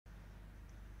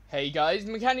Hey guys,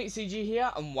 Mechanic CG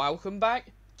here, and welcome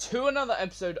back to another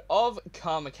episode of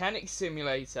Car Mechanic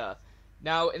Simulator.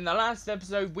 Now, in the last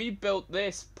episode, we built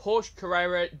this Porsche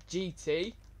Carrera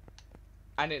GT,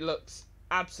 and it looks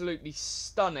absolutely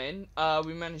stunning.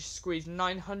 We managed to squeeze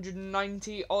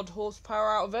 990 odd horsepower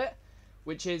out of it,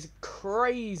 which is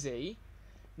crazy.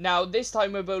 Now, this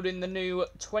time we're building the new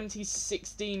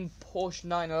 2016 Porsche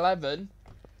 911.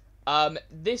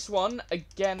 This one,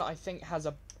 again, I think has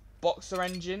a boxer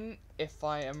engine, if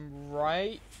I am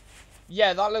right.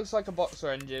 Yeah, that looks like a boxer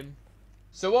engine.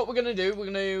 So what we're going to do,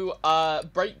 we're going to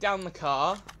break down the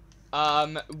car.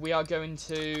 We are going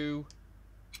to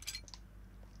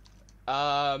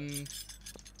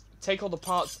take all the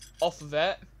parts off of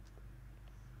it.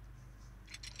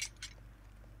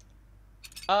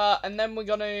 And then we're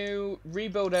going to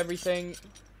rebuild everything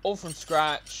all from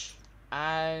scratch.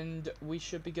 And we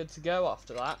should be good to go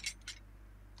after that.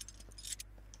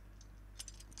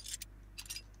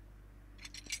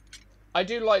 I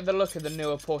do like the look of the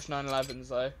newer Porsche 911s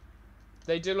though.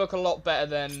 They do look a lot better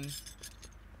than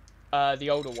the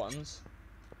older ones.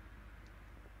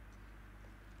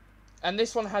 And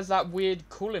this one has that weird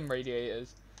cooling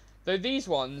radiators. Though these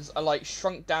ones are like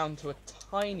shrunk down to a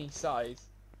tiny size.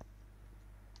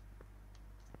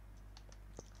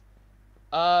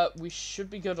 We should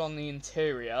be good on the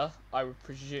interior, I would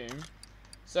presume.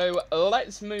 So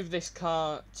let's move this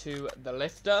car to the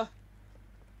lifter.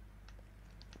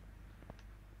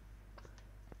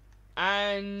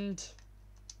 And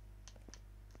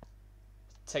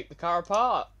take the car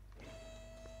apart.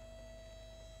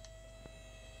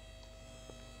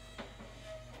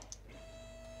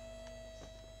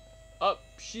 Up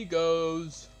she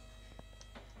goes.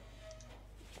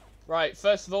 Right,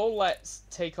 first of all, let's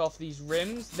take off these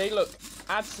rims. They look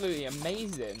absolutely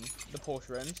amazing, the Porsche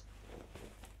rims.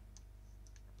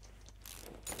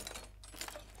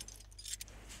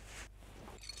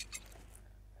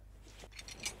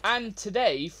 And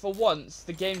today, for once,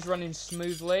 the game's running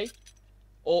smoothly,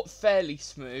 or fairly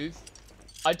smooth.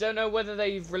 I don't know whether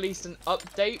they've released an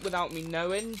update without me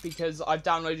knowing, because I've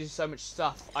downloaded so much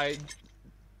stuff, I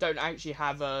don't actually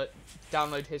have a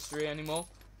download history anymore.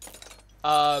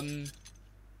 But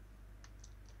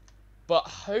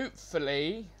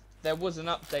hopefully, there was an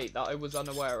update that I was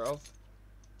unaware of.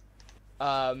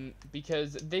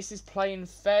 Because this is playing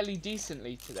fairly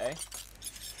decently today.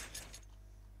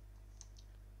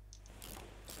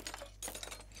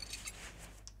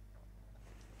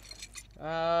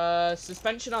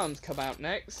 Suspension arms come out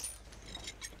next.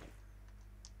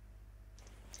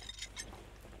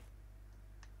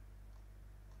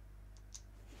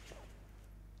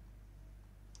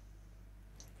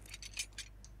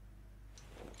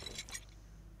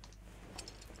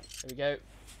 There we go.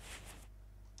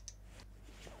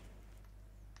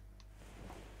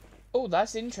 Oh,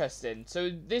 that's interesting.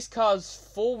 So this car's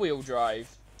four-wheel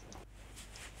drive.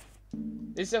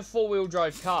 This is a four-wheel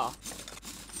drive car.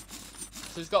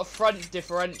 So it's got a front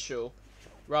differential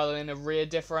rather than a rear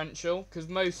differential, because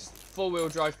most four-wheel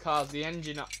drive cars, the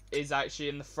engine is actually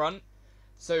in the front.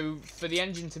 So for the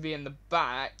engine to be in the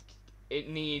back, it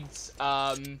needs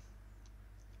a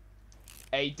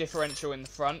differential in the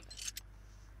front,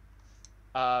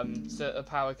 so that the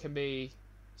power can be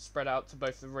spread out to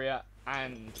both the rear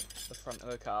and the front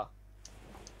of the car.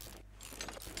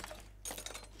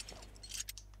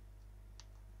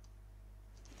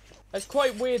 It's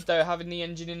quite weird though, having the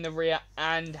engine in the rear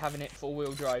and having it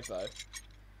four-wheel drive though.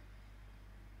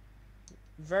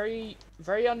 Very,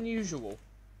 very unusual.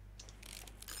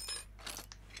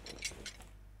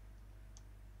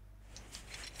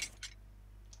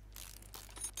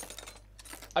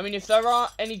 I mean, if there are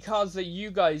any cars that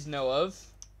you guys know of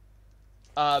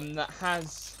that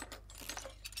has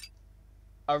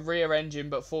a rear engine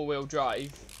but four-wheel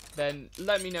drive, then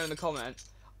let me know in the comments.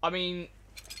 I mean,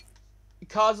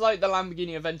 cars like the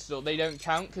Lamborghini Aventador, they don't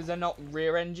count because they're not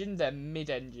rear-engined, they're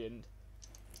mid-engined.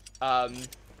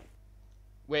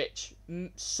 Which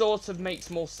sort of makes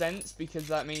more sense because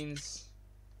that means...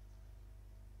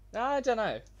 I don't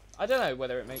know. I don't know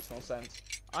whether it makes more sense.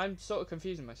 I'm sort of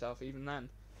confusing myself even then.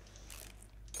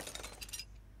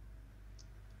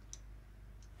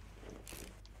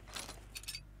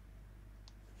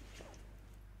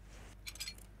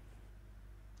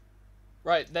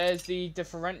 Right, there's the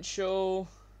differential,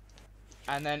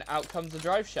 and then out comes the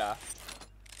drive shaft.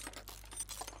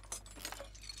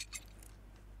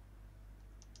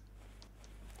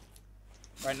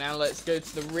 Right, now let's go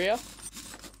to the rear.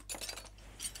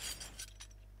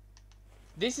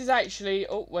 This is actually...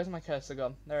 Oh, where's my cursor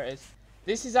gone? There it is.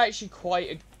 This is actually quite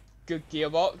a good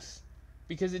gearbox,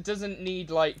 because it doesn't need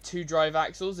like 2 drive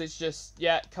axles. It's just,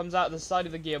 yeah, it comes out the side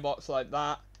of the gearbox like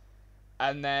that,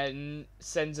 and then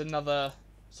sends another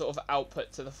sort of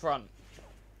output to the front,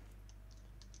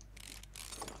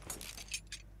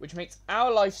 which makes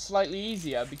our life slightly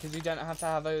easier because we don't have to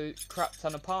have a crap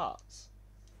ton of parts.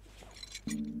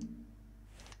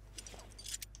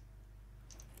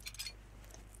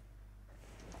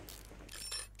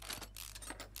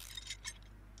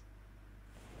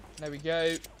 There we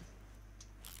go.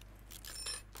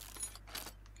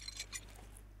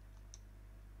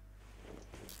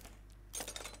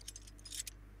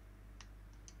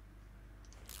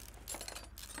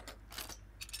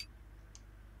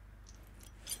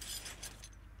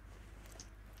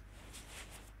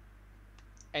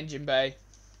 Engine bay.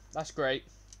 That's great.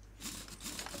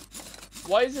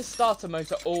 Why is the starter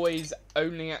motor always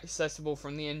only accessible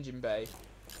from the engine bay?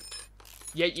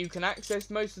 Yet you can access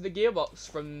most of the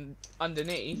gearbox from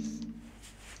underneath.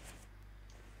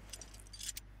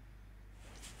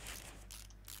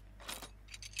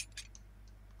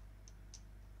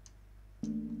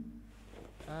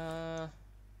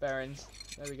 Bearings.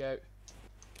 There we go.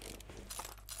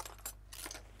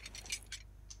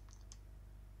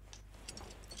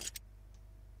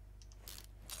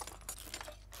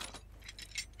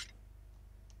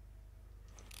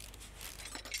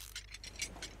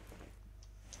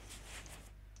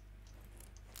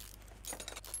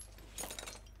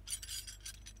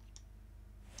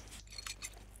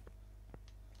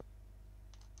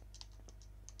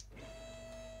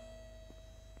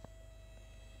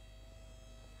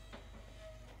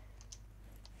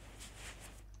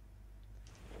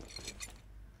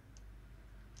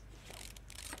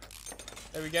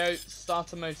 There we go,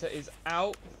 starter motor is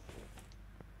out.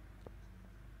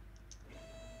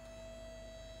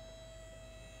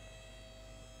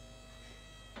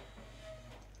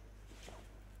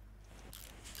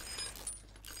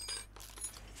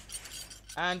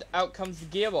 And out comes the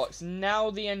gearbox. Now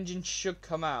the engine should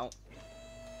come out.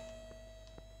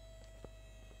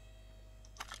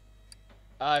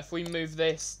 If we move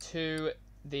this to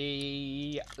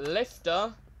the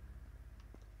lifter,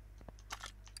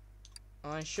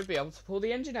 I should be able to pull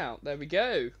the engine out. There we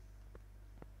go.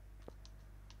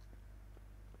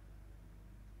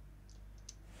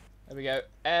 There we go.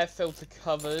 Air filter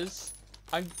covers.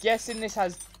 I'm guessing this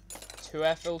has 2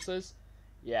 air filters.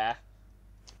 Yeah.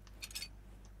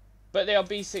 But they are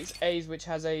B6As, which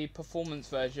has a performance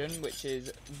version, which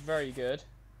is very good.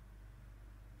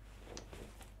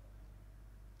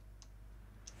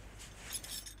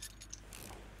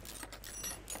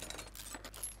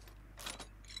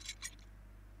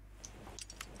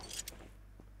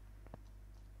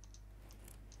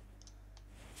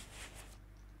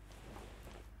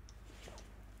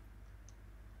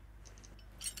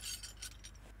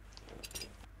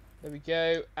 There we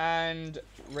go, and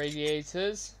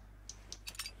radiators.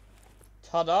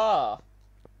 Ta-da!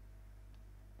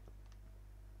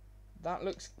 That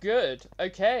looks good.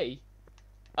 Okay.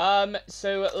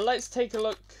 So let's take a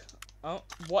look at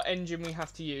what engine we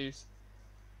have to use.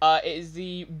 It is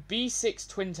the B6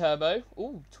 twin turbo.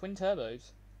 Ooh, twin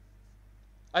turbos.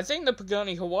 I think the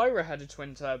Pagani Huayra had a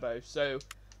twin turbo, so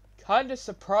kind of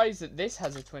surprised that this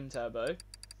has a twin turbo.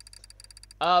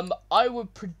 I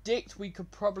would predict we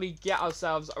could probably get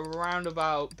ourselves around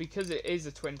about, because it is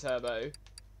a twin turbo,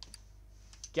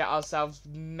 get ourselves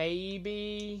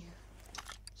maybe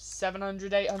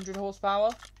 700, 800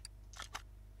 horsepower.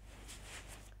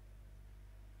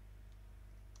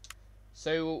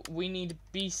 So we need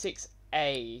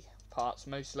B6A parts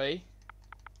mostly.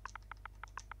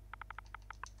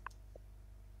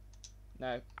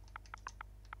 No.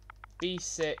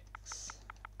 B6A.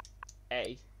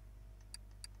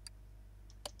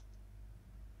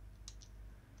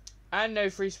 And no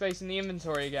free space in the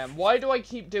inventory again. Why do I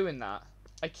keep doing that?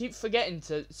 I keep forgetting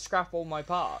to scrap all my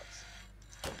parts.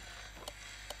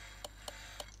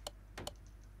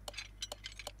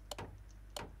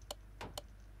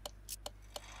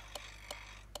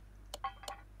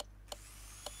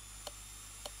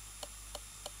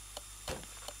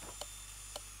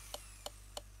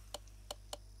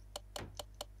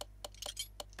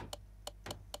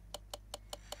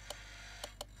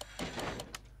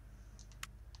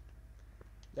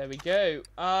 There we go.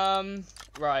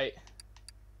 Right.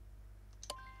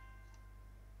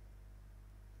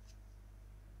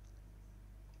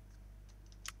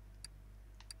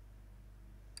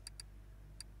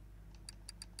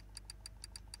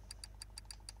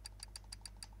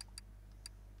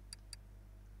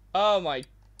 Oh my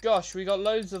gosh, we got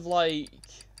loads of like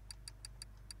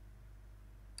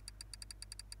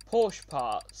Porsche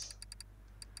parts.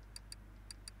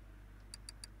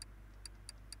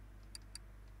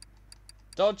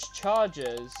 Dodge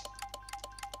Chargers.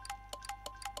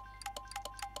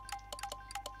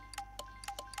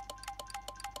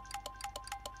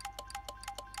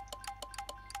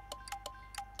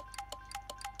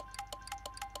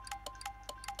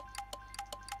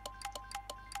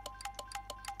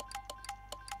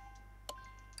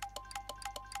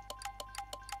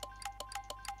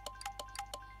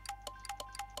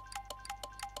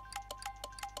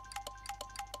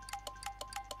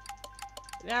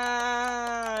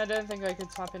 Nah, I don't think I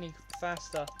could tap any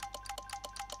faster.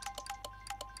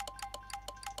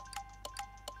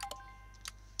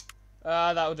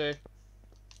 That'll do.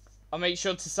 I'll make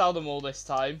sure to sell them all this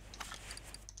time.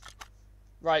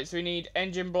 Right, so we need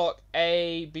engine block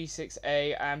A,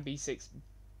 B6A, and B6A,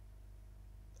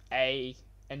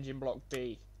 engine block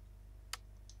B.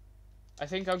 I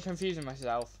think I'm confusing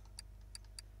myself.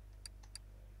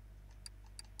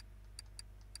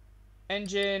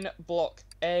 Engine block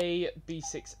A,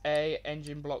 B6A,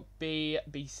 engine block B,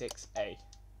 B6A.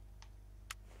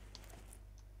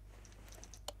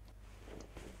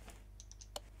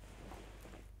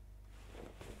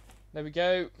 There we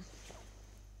go.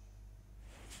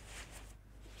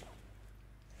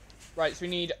 Right, so we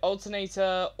need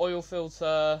alternator, oil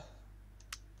filter,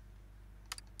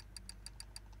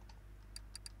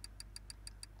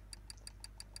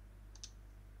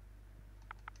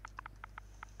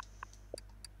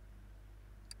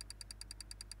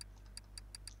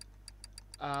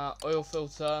 oil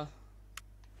filter.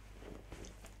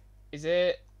 It's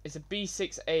a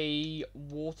B6A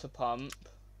water pump.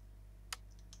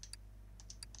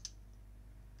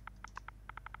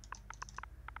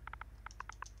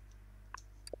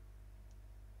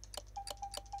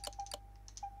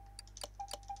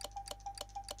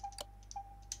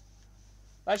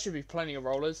 That should be plenty of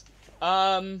rollers.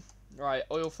 Right,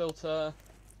 oil filter.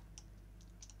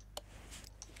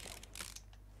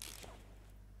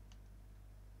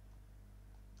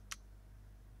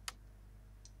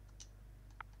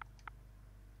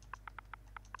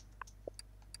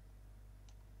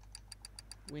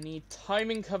 We need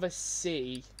timing cover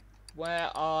C. Where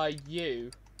are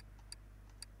you?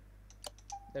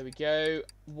 There we go.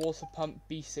 Water pump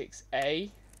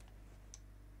B6A.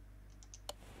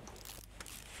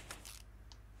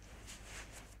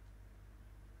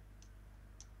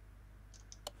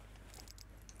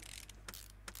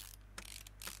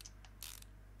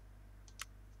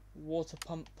 Water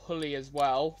pump pulley as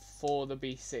well for the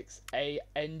B6A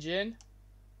engine.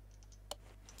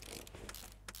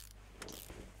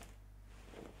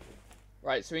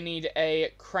 Right, so we need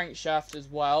a crankshaft as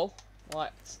well.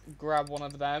 Let's grab one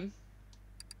of them.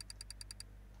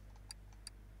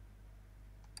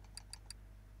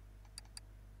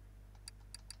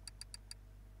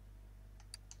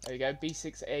 There we go,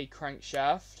 B6A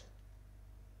crankshaft.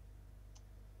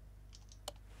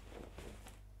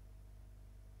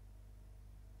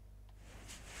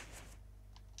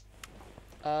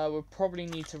 We'll probably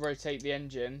need to rotate the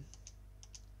engine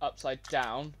upside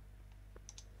down.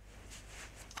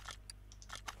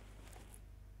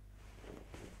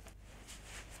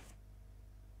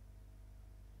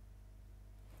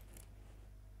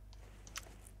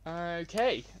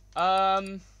 Okay.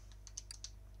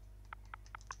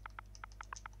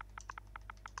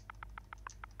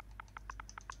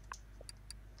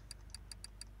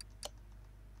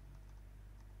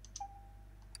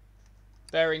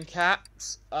 Bearing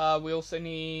caps. We also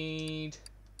need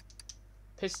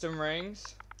piston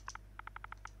rings.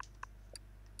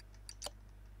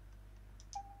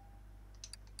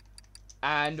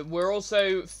 And we're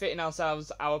also fitting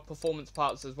ourselves our performance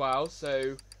parts as well.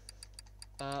 So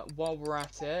while we're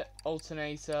at it,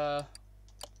 alternator.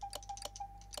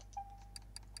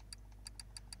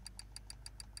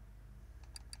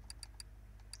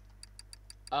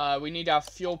 We need our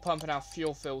fuel pump and our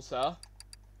fuel filter.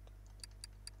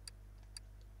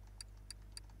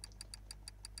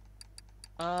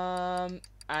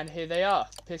 And here they are,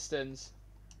 pistons.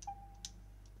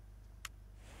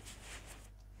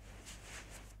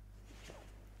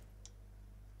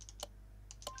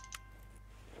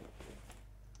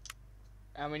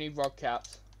 And we need rod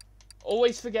caps.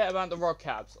 Always forget about the rod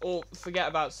caps, or forget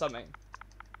about something.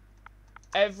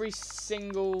 Every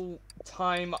single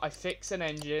time I fix an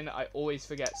engine, I always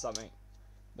forget something.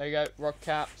 There you go, rod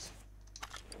caps.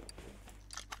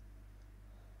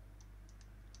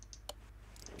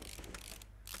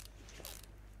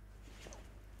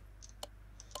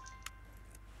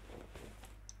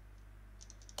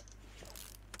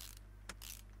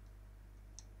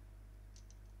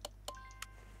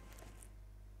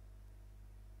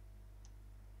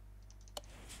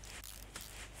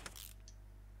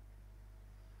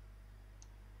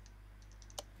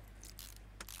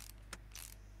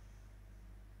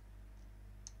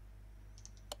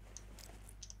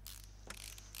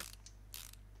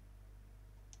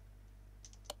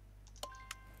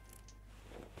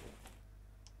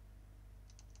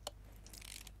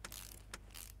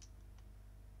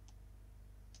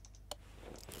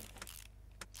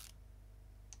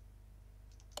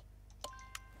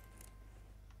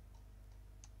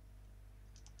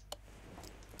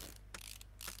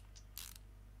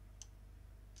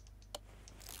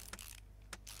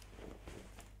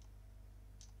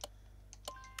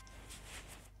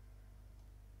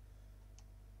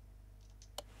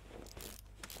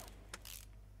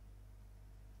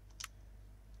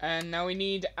 And now we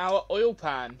need our oil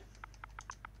pan.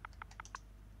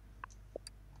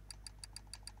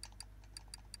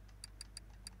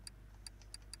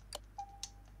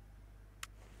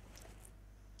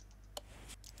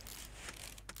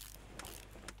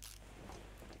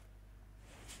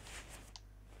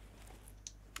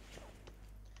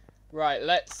 Right,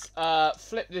 let's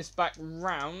flip this back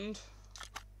round.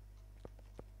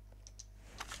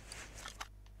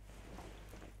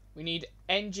 We need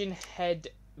engine head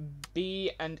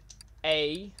B and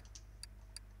A.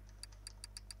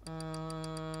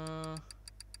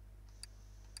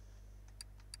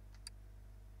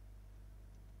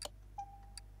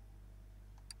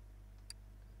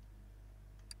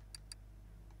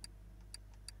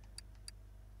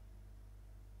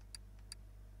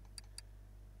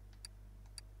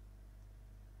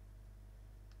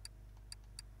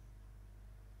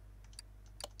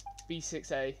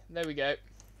 B6A. There we go.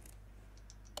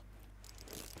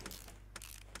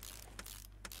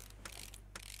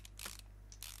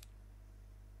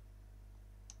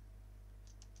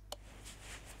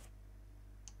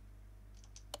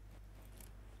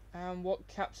 And what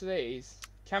caps are these?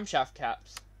 Camshaft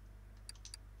caps.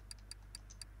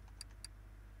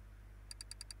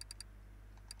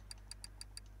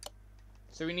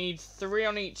 So we need 3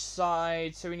 on each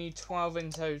side, so we need 12 in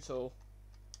total.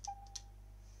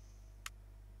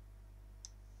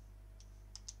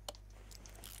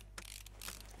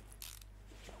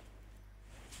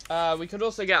 We could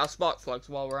also get our spark plugs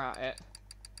while we're at it.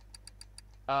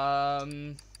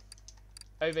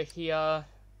 Over here,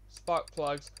 spark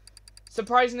plugs.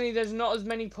 Surprisingly, there's not as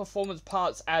many performance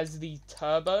parts as the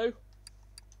turbo.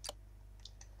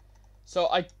 So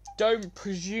I don't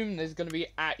presume there's going to be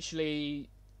actually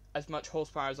as much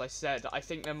horsepower as I said. I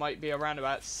think there might be around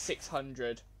about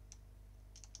 600.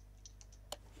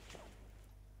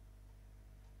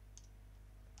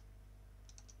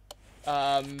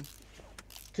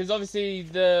 Because obviously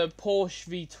the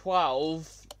Porsche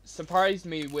V12 surprised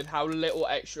me with how little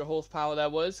extra horsepower there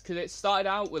was, because it started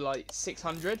out with like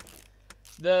 600.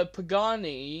 The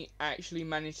Pagani actually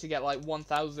managed to get like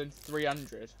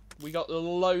 1,300. We got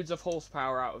loads of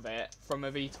horsepower out of it from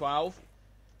a V12.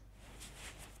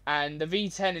 And the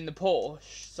V10 in the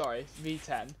Porsche, sorry,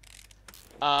 V10.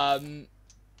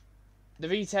 The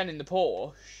V10 in the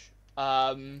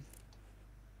Porsche,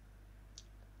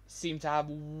 seem to have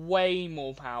way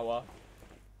more power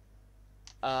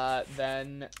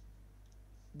than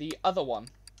the other one.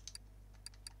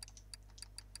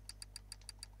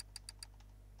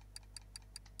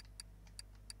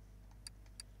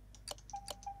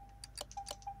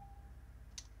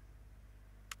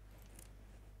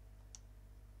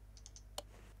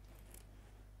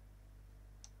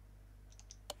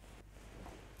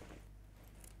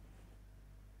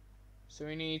 So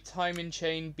we need timing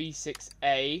chain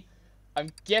B6A. I'm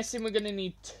guessing we're going to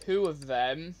need 2 of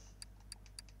them.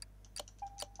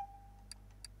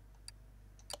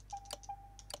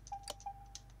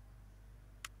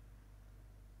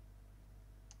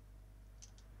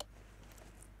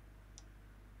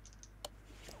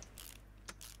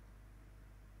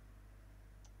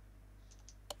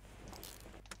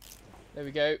 There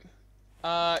we go.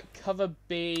 Cover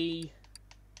B.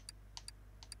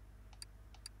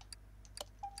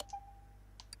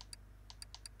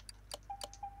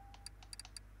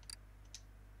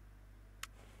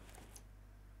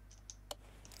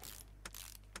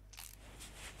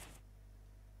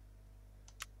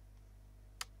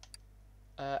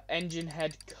 Engine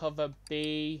head cover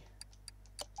B.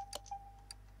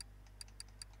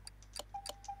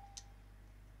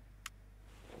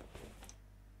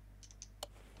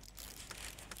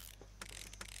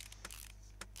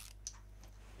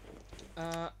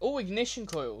 Oh, ignition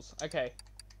coils. Okay.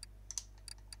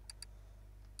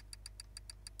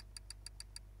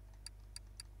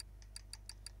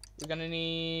 We're gonna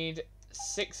need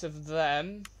 6 of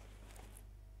them.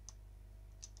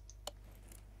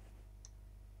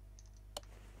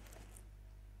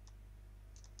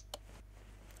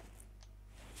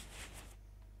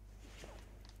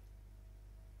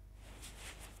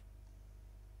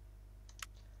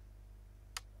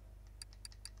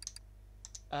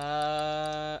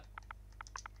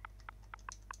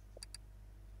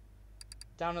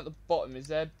 Down at the bottom, is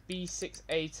there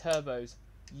B6A turbos?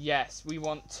 Yes, we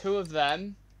want 2 of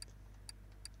them.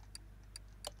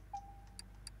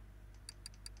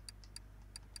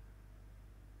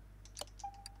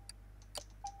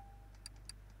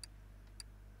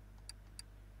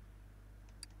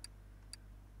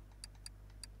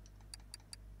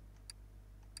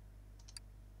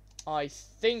 I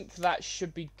think that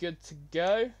should be good to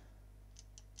go.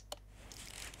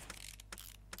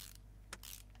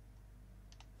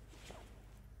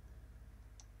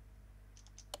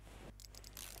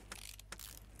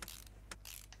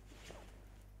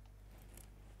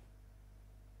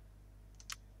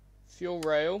 fuel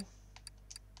rail.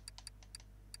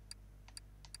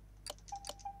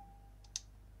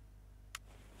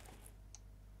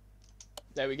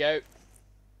 There we go.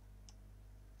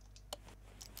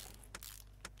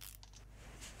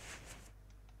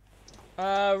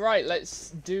 Right,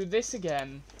 let's do this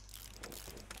again.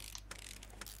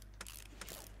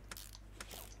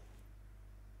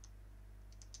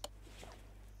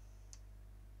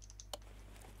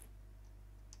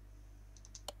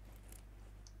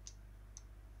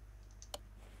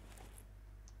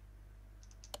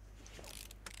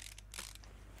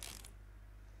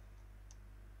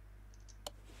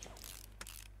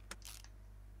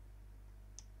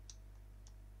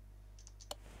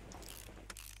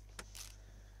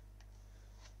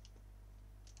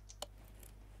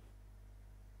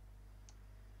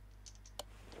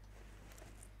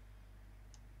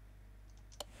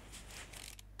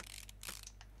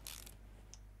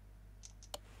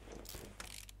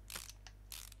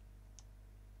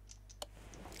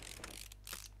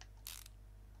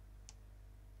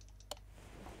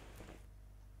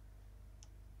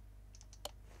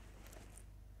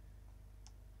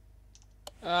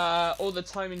 All the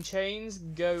timing chains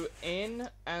go in,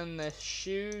 and the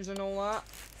shoes and all that.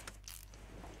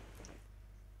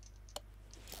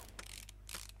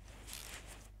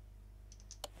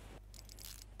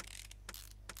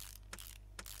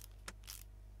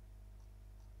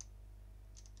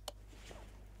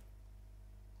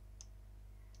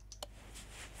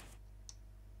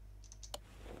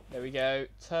 There we go,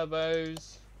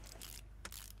 turbos.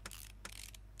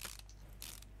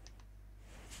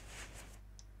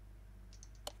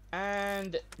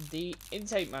 And the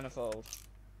intake manifold.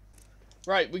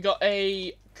 Right, we got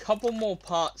a couple more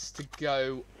parts to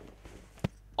go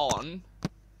on.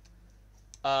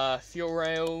 Fuel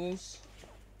rails.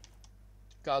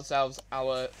 Got ourselves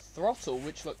our throttle,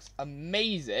 which looks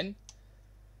amazing.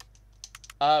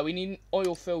 We need an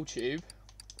oil fill tube.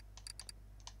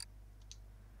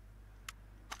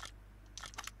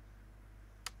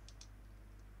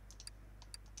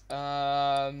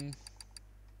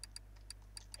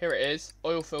 Here it is,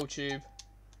 oil fill tube.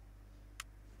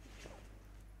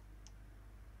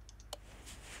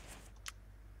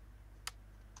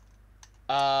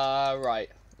 Right,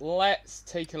 let's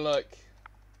take a look.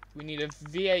 We need a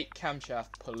V8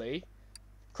 camshaft pulley,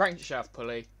 crankshaft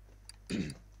pulley.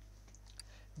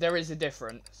 There is a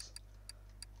difference.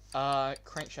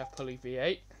 Crankshaft pulley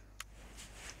V8.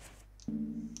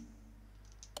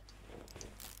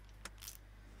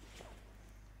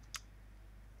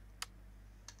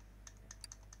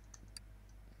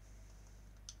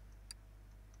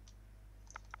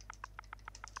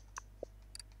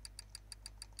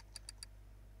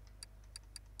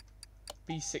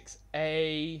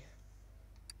 B6A.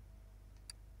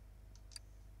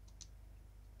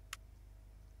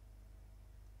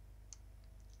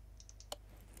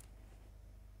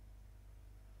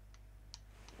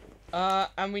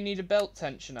 And we need a belt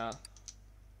tensioner.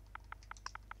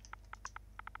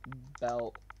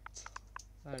 Belt.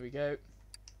 There we go.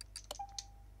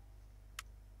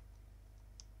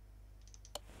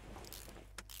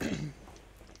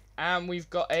 And we've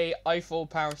got a i4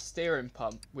 power steering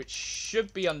pump, which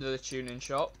should be under the tuning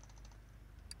shop.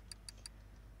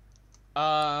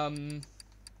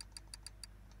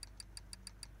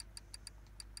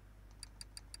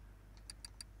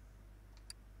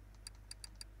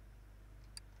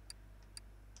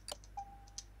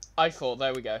 i4,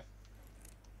 there we go.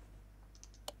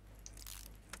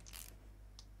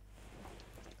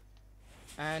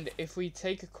 And if we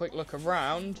take a quick look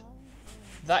around,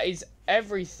 that is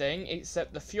everything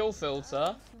except the fuel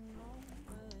filter,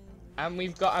 and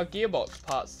we've got our gearbox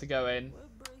parts to go in.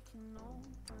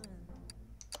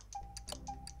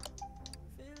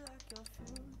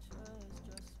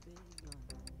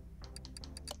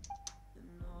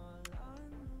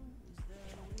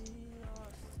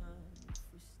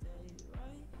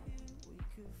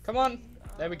 Come on,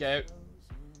 there we go.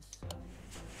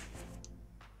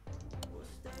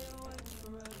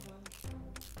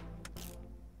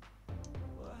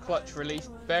 Clutch release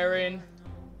bearing,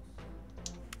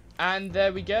 and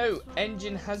there we go,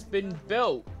 engine has been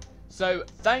built. So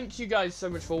thank you guys so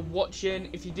much for watching.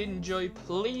 If you did enjoy,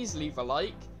 please leave a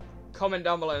like, comment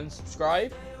down below and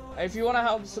subscribe. And if you want to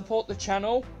help support the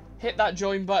channel, hit that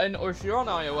join button, or if you're on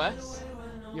iOS,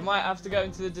 you might have to go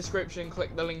into the description and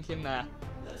click the link in there.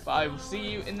 But I will see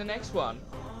you in the next one.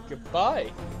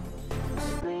 Goodbye.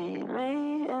 Lead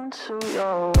me into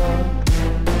your world.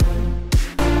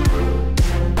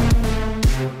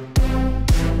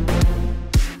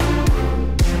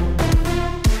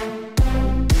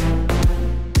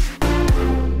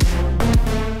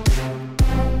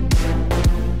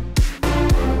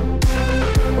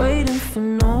 for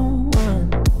no one.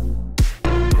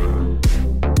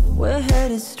 We're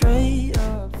headed straight